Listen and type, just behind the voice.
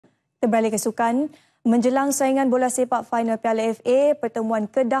Terbalik ke sukan, menjelang saingan bola sepak final Piala FA, pertemuan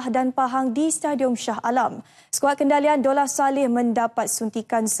Kedah dan Pahang di Stadium Shah Alam. Skuad kendalian Dollah Salleh mendapat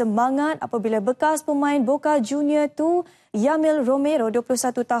suntikan semangat apabila bekas pemain Boca Junior II Yamil Romero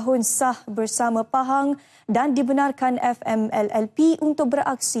 21 tahun sah bersama Pahang dan dibenarkan FMLLP untuk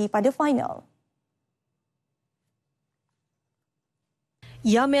beraksi pada final.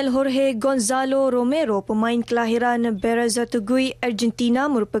 Yamil Gonzalo Romero, pemain kelahiran Beraksi, Argentina,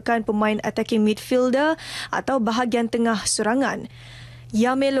 merupakan pemain attacking midfielder atau bahagian tengah serangan.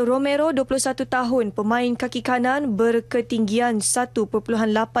 Yamil Romero, 21 tahun, pemain kaki kanan berketinggian 1.8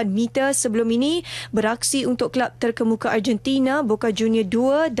 meter sebelum ini beraksi untuk klub terkemuka Argentina, Boca Junior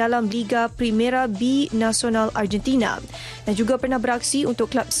II dalam Liga Primera B Nasional Argentina dan juga pernah beraksi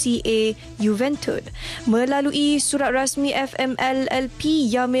untuk klub CA Juventud. Melalui surat rasmi FMLLP,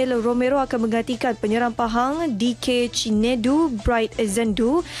 Yamil Romero akan menggantikan penyerang Pahang DK Chinedu Bright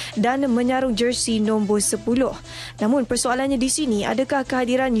Zendu dan menyarung jersey nombor 10. Namun persoalannya di sini, adakah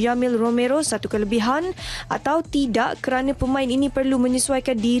kehadiran Yamil Romero satu kelebihan atau tidak kerana pemain ini perlu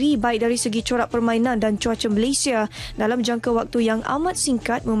menyesuaikan diri baik dari segi corak permainan dan cuaca Malaysia dalam jangka waktu yang amat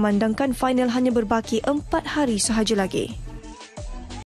singkat memandangkan final hanya berbaki 4 hari sahaja lagi.